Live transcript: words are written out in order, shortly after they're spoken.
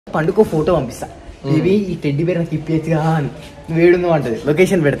పండుకో photo పంపిస్తా ఇవి ఈ టెడ్డీ బేర్ నాకు ఇప్పేచ్చుగా అని నువ్వు ఏడున్నావు అంటది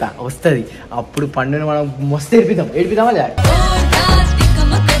లొకేషన్ పెడతా వస్తుంది అప్పుడు పండుని మనం మస్తు ఏడిపిద్దామా లేదా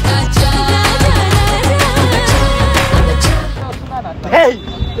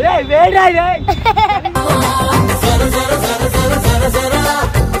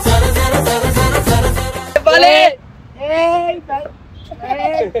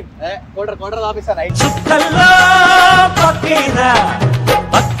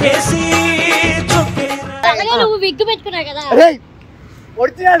నువ్వు విగ్గు పెట్టుకున్నావు కదా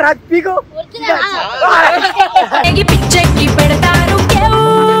ఒరిజినల్ రాజ్ పీకు పిచ్చెక్కి పెడతారు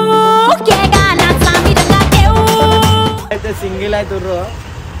అయితే సింగిల్ అవుతుర్రు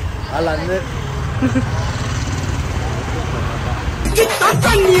వాళ్ళందరూ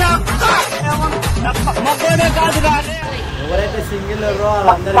ఎవరైతే సింగిల్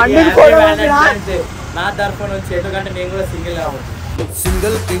నా తరఫున నుంచి ఎందుకంటే నేను కూడా సింగిల్ కావచ్చు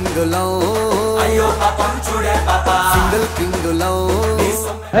సింగిల్ కింగులో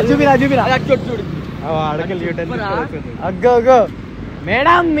చూపిరా చూడు అగ్గో అగ్గో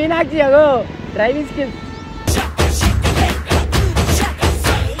మేడం మీనాక్షి అగో డ్రైవింగ్ స్కిల్స్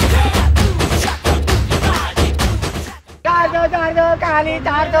काली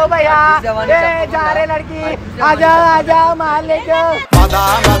तार दो भैया जा रे लड़की आजा आजा मान ले जो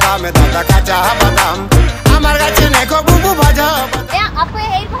बादाम बादाम में दादा काचा बादाम हमारे गाचे ने को बुबू बजा या आपको ये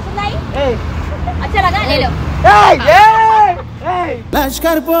हेयर पसंद आई अच्छा लगा ले लो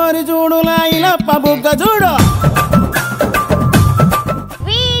लश्कर पोरी చూడు లైలా పబుగ్గ చూడు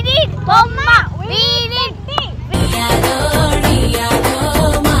వీడి బొమ్మ వీడి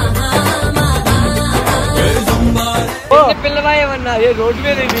పిల్లవాయమన్నా ఏ రోడ్డు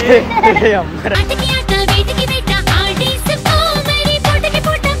మీద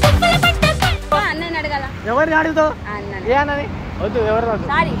ఎవరిని అడుగుతావు ఏ అన్నది వద్దు ఎవరు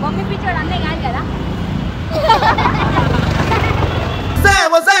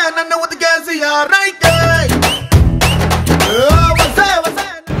నన్ను ఉతికేసి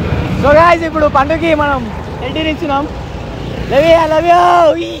సో గాయ్స్ ఇప్పుడు పండుగకి మనం ఎంట్రీ ఇచ్చినాం లవ్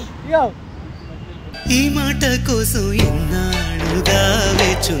యూ ఈ మాట కోసం ఎన్నాళ్ళుగా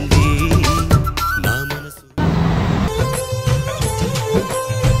వేచుంది నా మనసు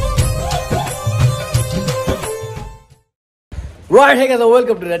Right, hey guys,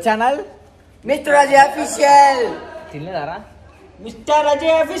 welcome to the channel Mr. Ajju official తినలేదారా mister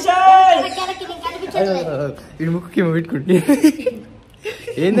Ajay official ఇది ముక్కుకి పెట్టుకుంటే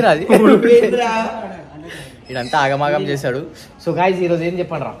ఏందిరా అది ఇదంతా ఆగమాగం చేశాడు సో గాయ్స్ ఈరోజు ఏం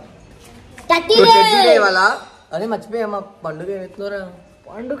చెప్పండి రా అదే మర్చిపోయామా పండుగ ఏమవుతున్నారా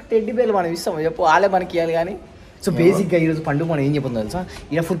పండుగ టెడ్డీ బేర్లు మనం ఇస్తాం చెప్పు వాళ్ళే మనకి ఇవ్వాలి కానీ సో బేసిక్గా ఈరోజు పండుగ మనం ఏం చెప్తుంది తెలుసా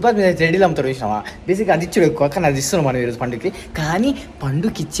ఇలా ఫుట్పాత్ మీద టెడ్డీలు అమ్ముతారు చూసినావా బేసిక్గా అది ఇచ్చాడు ఎక్కువ కానీ అది ఇస్తున్నాం మనం ఈరోజు పండుగకి కానీ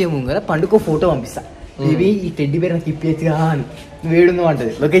పండుగకి ఇచ్చే ముంగర పండుగ ఫోటో పంపిస్తా ఇవి ఈ టెడ్డీ బేర్ నాకు ఇప్పేచ్చుగా అని నువ్వు ఏడున్నావు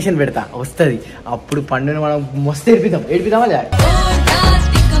అంటది లొకేషన్ పెడతా వస్తుంది అప్పుడు పండుని మనం మస్తు ఏడిపిద్దామా లేదా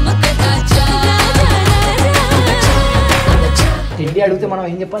టెడ్డీ అడిగితే మనం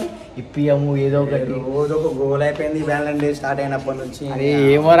ఏం చెప్పాలి ఇప్పియము ఏదో ఒకటి రోజు ఒక గోల్ అయిపోయింది వ్యాలంటైన్ డే స్టార్ట్ అయినప్పటి నుంచి అరే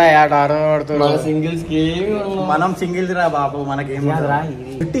ఏమోరా ఆడుతున్నా సింగిల్స్ కి మనం సింగిల్స్ రా బాబు మనకేం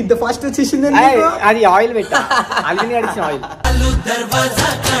ఇంత ఫాస్ట్ వచ్చేసింది అది ఆయిల్ పెట్టా అల్లిని అడిచిన ఆయిల్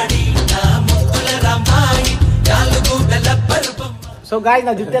సో గాయ్స్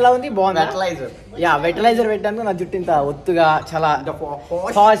నా జుట్టు ఎలా ఉంది బాగుంది వెటలైజర్ పెట్టాను నా జుట్టు ఇంత ఒత్తుగా చాలా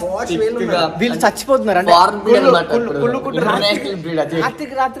వీళ్ళు చచ్చిపోతున్నారు అంటే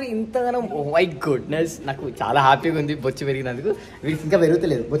రాత్రికి రాత్రి ఇంతగానో మై గుడ్నెస్ నాకు చాలా హ్యాపీగా ఉంది బొచ్చు పెరిగినందుకు వీడికి ఇంకా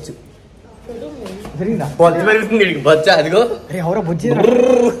పెరుగుతలేదు బొచ్చు పెరిగిందా పెరుగుతుంది బొచ్చా అదిగో అరే ఎవరో బొజ్జి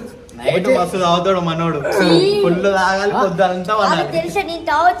మస్తు తాగుతాడు మనోడు ఫుల్ తాగాలి పొద్దుంతా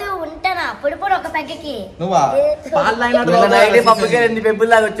ఉంటానా పొడి పొడి ఒక పెగ్గకి నువ్వా పెంపుల్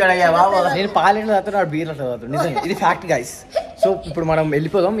లాగా వచ్చాడయ్యా బాబా నేను పాలెంట్లో తాగుతాడు బీర్లో తాగుతాడు నిజంగా ఇది ఫ్యాక్ట్ గైస్ సో ఇప్పుడు మనం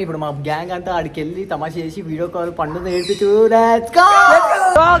వెళ్ళిపోదాం ఇప్పుడు మా గ్యాంగ్ అంతా ఆడికి వెళ్ళి తమాషా చేసి వీడియో కాల్ పండుగ నేర్పించు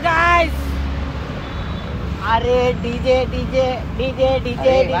అరే DJ DJ DJ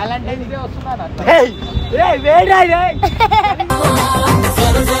DJ Valentine's day వస్తున్నాను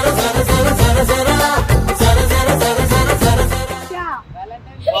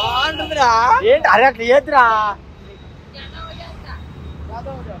ఏంటి అరే అట్లా ఏద్రా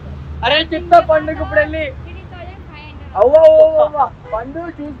అరే చెప్తా పండుగ ఇప్పుడు వెళ్ళి అవ్వ పండుగ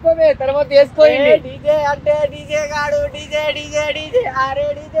చూసుకోవే తర్వాత వేసుకోండి డీజే అంటే డీజే కాడు డీజే డీజే డీజే అరే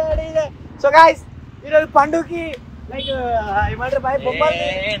డీజే డీజే సో గైస్ ఈరోజు పండుగకి లైక్ ఏమంటారు బాయ్ బొమ్మలు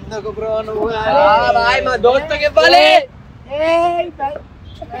ఎందుకు బ్రో నువ్వు బాయ్ మా దోస్తుకి ఇవ్వాలి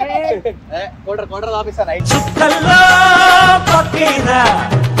కోటర్ ఆఫీసర్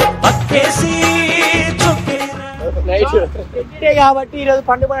అక్కేసి కాబట్టి ఈ రోజు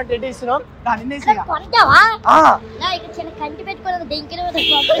పండుగ మనం టెడ్డీ ఇస్తున్నాం. దాన్ని కంటి పెట్టుకోవాలి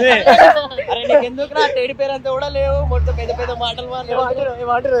ఎందుకు టెడ్డీ పేరు అంతా కూడా లేవు, మొత్తం పెద్ద పెద్ద మాటలు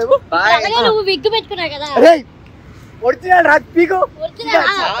నువ్వు విగ్గు పెట్టుకున్నావు కదా. ఒరిజినల్ రాజ్ పీకు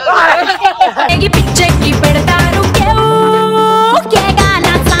పిచ్చెక్కి పెడతారు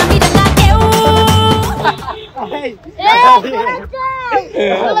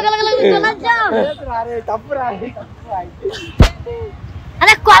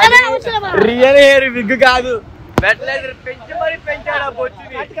రియల్ హెయిర్ విగ్ కాదు, పెంచి మరి పెంచాడు.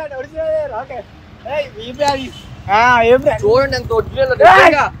 చూడండి ఎంత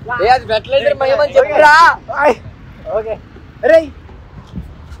చెప్పరా.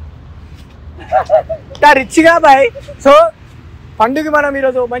 రిచ్ గా బాయ్. సో పండుగ మనం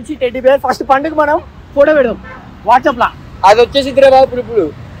ఈరోజు మంచి టెడ్డీ బేర్. ఫస్ట్ పండుగ మనం ఫోటో పెడదాం వాట్సాప్ లా. అది వచ్చేసి బాబు ఇప్పుడు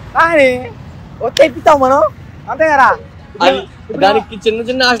కానీ ఓకే ఇప్పిస్తాం మనం అంతే కదా. దానికి చిన్న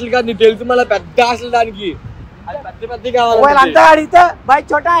చిన్న ఆశలు కాదు, నీకు తెలుసు, మళ్ళీ పెద్ద ఆశలు దానికి పెద్ద పెద్ద కావాలి. అంతా అడిగితే బాయ్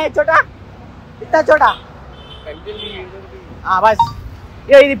చోటా చోటా ఇస్తా చోటా బస్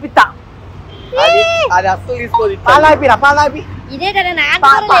ఇది ఇప్పిస్తా. అది అస్సలు తీసుకోదు. పాలు ఆపిరా, పాలు ఆపి ఇదే కదా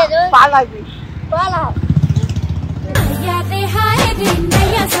పాలు ఆపి.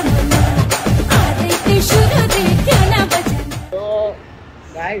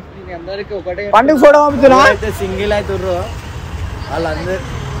 పండుగ ఫోటో పంపుతున్నా. సింగిల్ అవుతుర్రు వాళ్ళందరూ.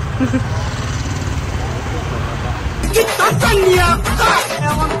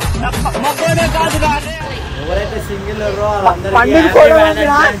 ఎవరైతే సింగిల్ పండుగ ఫోటో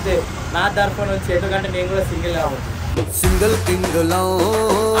పంపినా నా తరఫున వచ్చి ఎందుకంటే నేను కూడా సింగిల్ అవ్వచ్చు. సింగిల్ పింగులో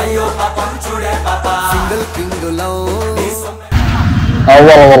సింగిల్ పింగులో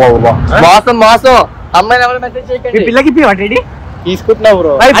మాసం మాసం అమ్మాయిని ఎవరు మెసేజ్ చేయకండి. పిల్లకి రెడీ తీసుకుంటున్నావు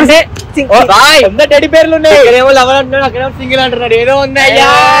బ్రో. టెడ్డీ పేర్లు ఉన్నాయి. ఏమో లవర్ అంటున్నాడు, అక్కడేమో సింగిల్ అంటున్నాడు. ఏదో ఉంది అయ్యా.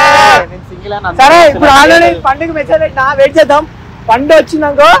 సరే ఇప్పుడు ఆల్రెడీ పండుగ మెసేజ్ పెట్టినా, వెయిట్ చేద్దాం. పండు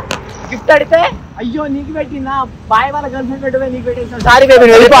వచ్చిందనుకో గిఫ్ట్ అడితే అయ్యో నీకు పెట్టినా బాయ్ వాళ్ళ గర్ల్ ఫ్రెండ్ పెట్టే నీకు పెట్టేసాను. సారీ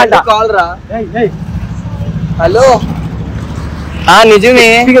కాల్ రా. హలో నిజమే.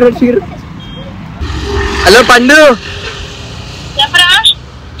 హలో పండు,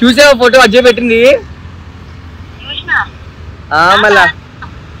 చూసావా ఫోటో అజ్జు పెట్టింది? మళ్ళా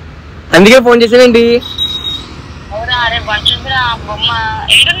అందుకే ఫోన్ చేసానండి.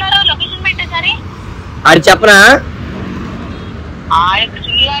 అది చెప్పనా?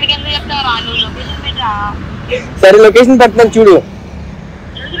 సరే లొకేషన్ పెడతాను చూడు.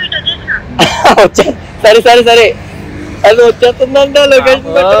 సరే సరే సరే అది వచ్చేస్తుందంట లొకేషన్.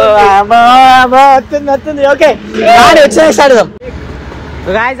 వస్తుంది ఓకే వచ్చిన స్టార్ట్ చేద్దాం.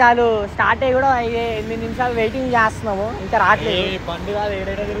 చాలు స్టార్ట్ అయ్యి కూడా 8 నిమిషాలు వెయిటింగ్ చేస్తున్నాము, ఇంకా రావట్లేదు. పండుగ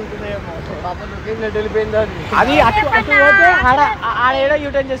వెళ్ళిపోయింది అది. అటు అటు పోతే ఆడ ఏడో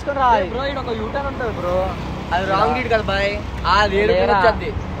యూటర్న్ చేసుకుని రావాలి బ్రో. ఇక్కడ ఒక యూటర్న్ ఉంటుంది బ్రో, అది రాంగ్ గీట్ కదా బాయ్. అది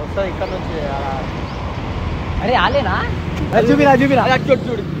వస్తుంది ఇక్కడ నుంచి. అరే ఆలేనా? చూపిరా చూపిరా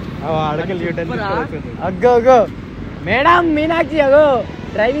చూడు అగ్గో అగ్గో. మేడం మీనాక్షి అగో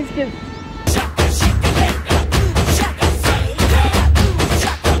డ్రైవింగ్ స్కిల్స్.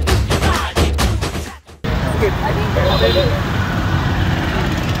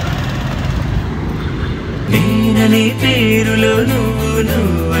 నేననే పేరులో నువ్వు,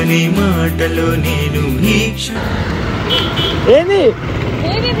 నువ్వనే మాటలో నేను. ఏంది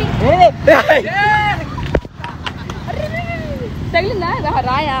తగిలిందా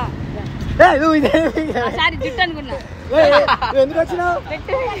రాయా? జుట్టు అనుకున్నా. ఎందుకు వచ్చినావు?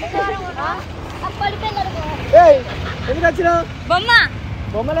 ఎందుకు వచ్చినావు? బొమ్మ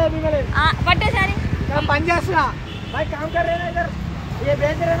బొమ్మలే పట్టేసారి పని చేస్తున్నా. भाई काम कर रहे हैं ना इधर, ये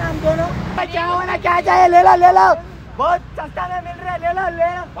बेच रहे ना हम दोनों. क्या होना क्या चाहिए ले लो बहुत सस्ता में मिल रहा है, ले लो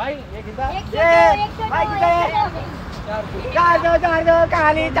भाई. ये कितना? भाई कितना? 400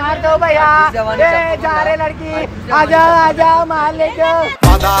 काली 400 भैया. जा रहे लड़की आ जाओ माल ले जाओ.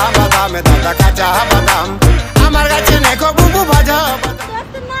 बादाम में दादा काचा बादाम हमार गाछ ने को बुबू भाजा.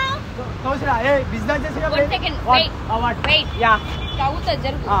 सोच रहा है बिजनेस जैसे. 1 सेकंड वेट या तो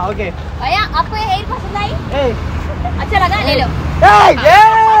जरूर. हाँ ओके भैया आपको ये हेयर पसंद आई? अच्छा लगा ले लो.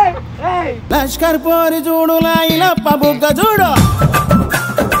 लश्कर पोरी చూడు లైల పబుగ్గ చూడు.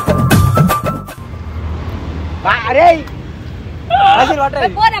 అరే అసలు వాటర్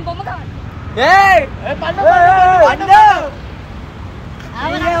పోనా బొమ్మ కావాలి. పండు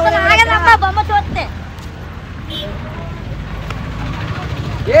ఆగదమ్మా బొమ్మ చూస్తే.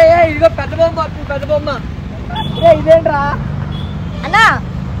 ఇదిగో పెద్ద బొమ్మ. ఇదేంట్రా అన్నా?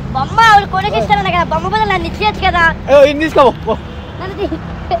 బొమ్మ వాళ్ళు కొనేసి ఇస్తారన్న కదా, బొమ్మ బదులు నన్ను ఇచ్చేయచ్చు కదా. ఇది తీసుకో.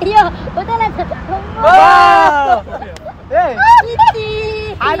 అయ్యో వదలదు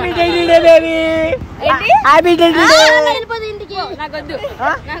happy teddy day baby happy teddy day వెళ్ళిపోదు ఇంటికి నాకొద్దు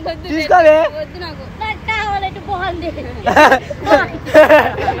తీసుకోవే వద్దు నాకు కావాలంటే బాగుంది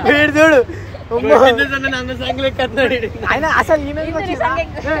వీడు చూడు ఆయన అసలు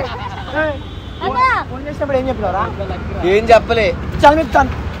ఫోన్ చేసినప్పుడు ఏం చెప్పినారా ఏం చెప్పలే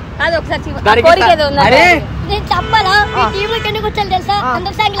చదివిస్తాను అది ఒకసారి కోరిక ఏదో ఉందా నేను చెప్పాలా మీ టీవీ కిందకి వచ్చాను తెలుసా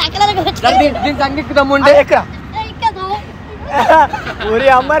అందరు సాంగ్లు అక్కలకి వచ్చాను దీని సంగీతముండే ఎక్కడ ఊరి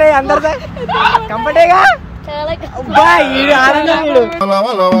అమ్మరే అందరిదే కంపటేగా ఆనందం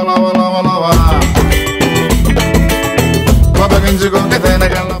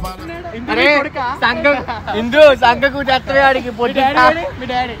ఇందు సంఘకు చెత్తవే ఆడికి పొట్టి మీ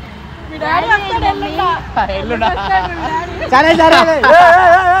డాడీ సరే సరే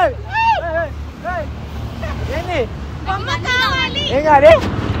ఏం కాదు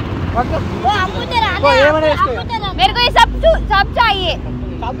मेरे को ये सब चाहिए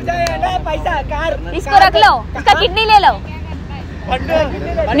पैसा कार इसको रख लो इसका किडनी ले लो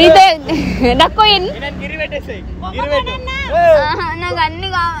నాకు అన్ని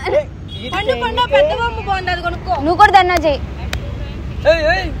కావాలి నువ్వు కూడా దన్నా చెయ్యి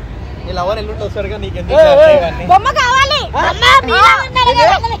బొమ్మ కావాలి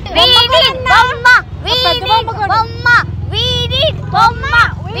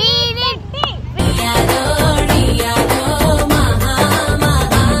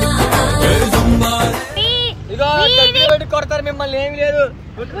కొడతారు మిమ్మల్ని ఏమి లేదు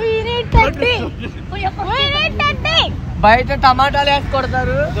బయట టమాటాలు వేసి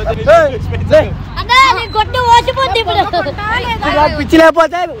కొడతారు పిచ్చి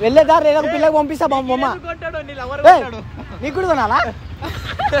లేకపోతే వెళ్ళేదారు ఏదో పిల్లకి పంపిస్తా బొమ్మ నీకు కూడా కొనాలా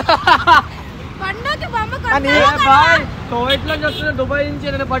దుబాయ్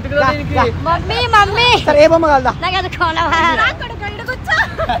నుంచి పట్టుకురా సరే ఏ బొమ్మ కలదా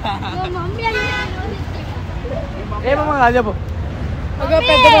ఏ బొమ్మ కాదు చెప్పు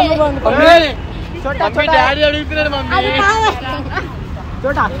డాడీ అడుగుతున్నాడు మమ్మీ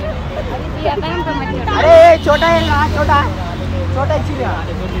చోటా అరే చోటా చోటా చోటా ఇచ్చి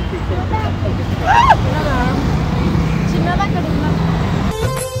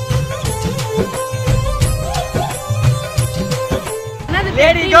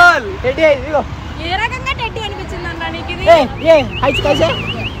లేడీ గర్ల్ టెడ్డీ ఇదిగో ఏ రకంగా టెడ్డీ అనిపించింది అన్న నీకు ఇది ఏ హైస్ కైసే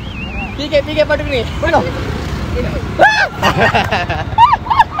పీకే పట్టుకుని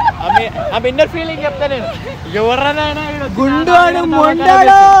ఆమె ఇన్నర్ ఫీలింగ్ చెప్తా నేను ఎవరన్నా గుండు అని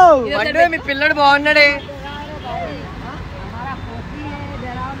మొండాడు అంటే మీ పిల్లడు బాగున్నాడే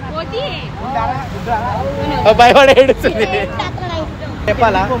భయపడే ఏడుస్తుంది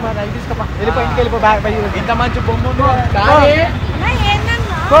చెప్పాలా వెళ్ళిపో ఇంటికి వెళ్ళిపో ఇంత మంచి బొమ్మ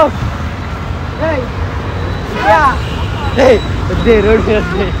రోడ్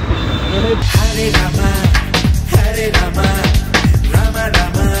హరే రామ హరే రామ రామ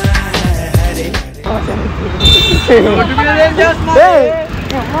రామ హరే రోడ్డు మీద ఏం చేస్తున్నా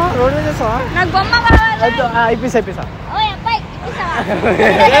రోడ్ మీద చేస్తావా నాకు బొమ్మ కావాలి ఇప్పిస్తా ఓయ్ అబ్బాయి ఇప్పిస్తావా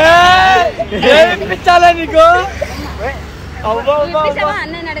ఏమిచ్చాలా నీకు ఇప్పిస్తావా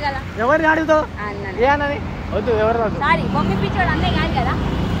అన్నని అడగాల ఎవరిని అడుగుతావు అన్నని ఏ అన్నని వద్దు ఎవరు వద్దు సారీ బొమ్మ ఇప్పించాడు అన్నయ్య కాదు కదా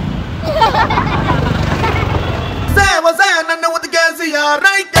నన్ను ఉతికేసి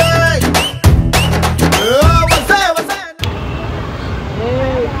రైట్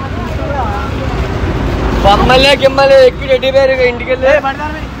బొమ్మలే గిమ్మలే ఎక్కి రెడ్డి పేరు ఇంటికి వెళ్ళి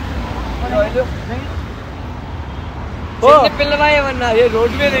పిల్లవా ఏమన్నా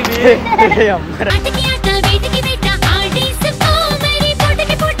రోడ్డు మీద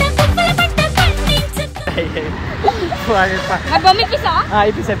బొమ్మ ఇప్పిస్తావా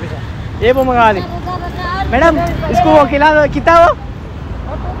ఇప్పిస్తా ఏ బొమ్మ కావాలి మేడం इसको खिला दो कितना हो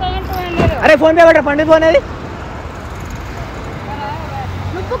अरे फोन पे बैठा पंडित फोन है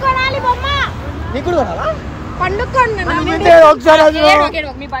నువ్వు కొనాలి బొమ్మ నీకు కూడా కొనాలా పండుగ కొన్నాను ఒకసారి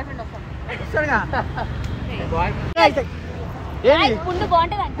మీ బాయ్ ఫ్రెండ్ వస్తాడు ఏంటి పుండు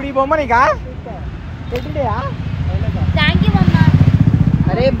బాగుంటుంది ఇప్పుడు ఈ బొమ్మ నీకా పెట్టిండేయా థ్యాంక్ యూ అన్న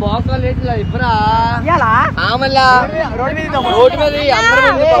అరే బాక్స్ వాళ్ళు ఇప్పురా ఇయ్యాలా మళ్ళా రోడ్ మీద రోడ్డు మీద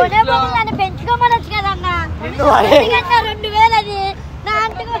అందరూ నన్ను పెంచుకోమని వచ్చు కదన్నా 2000 అది నా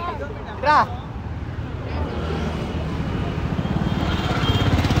అంటుకో రా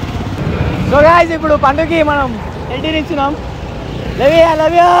సో గాయ్స్ ఇప్పుడు పండుగకి మనం టెడ్డీని ఇచ్చినాం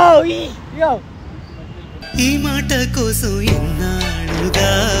లవ్ యూ ఈ మాట కోసం ఎన్నాళ్ళుగా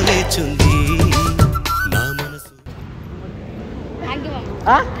వేచుంది నా మనసు థ్యాంక్ యూ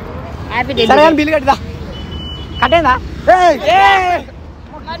హ్యాపీ డే సరే బిల్ కట్టుదా కట్టేందా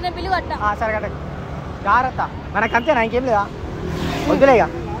మరి నేను బిల్లు కట్టా. సరే కట్ట జాగ్రత్త మనకు అంతేనా ఇంకేం లేదా వద్దులే ఇక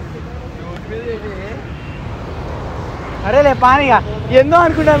అరేలే పానిగా ఎన్నో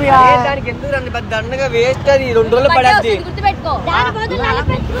అనుకుంటాం ఇక దానికి ఎందుకు రండి దండగా వేస్ట్ అది 2 రోజులు పడేది గుర్తుపెట్టుకో. దాని బదులు నల్ల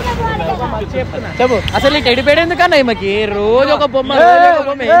పెట్టుకునే పోవాలి కదా. చెప్పు అసలు ఈ టెడ్డి బేర్ ఎందుకన్నా ఈమెకి రోజు ఒక బొమ్మ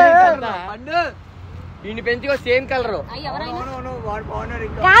పండు దీన్ని పెంచుకో సేమ్ కలర్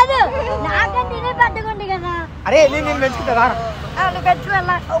కాదు నాకంటే నేనే పెద్దగుంది కదా. అరే నేను పెంచుకుంటా నువ్వు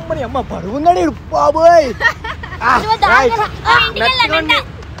పెట్టుకోవాలా. అమ్మని అమ్మ పరుగున్నాడు బాబోయ్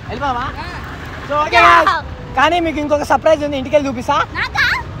వెళ్ళిపోవా సో ఓకే కానీ మీకు ఇంకొక సర్ప్రైజ్ ఉంది ఇంటికి వెళ్ళి చూపిస్తా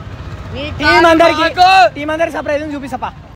టీం అందరికి సర్ప్రైజ్ చూపిస్తా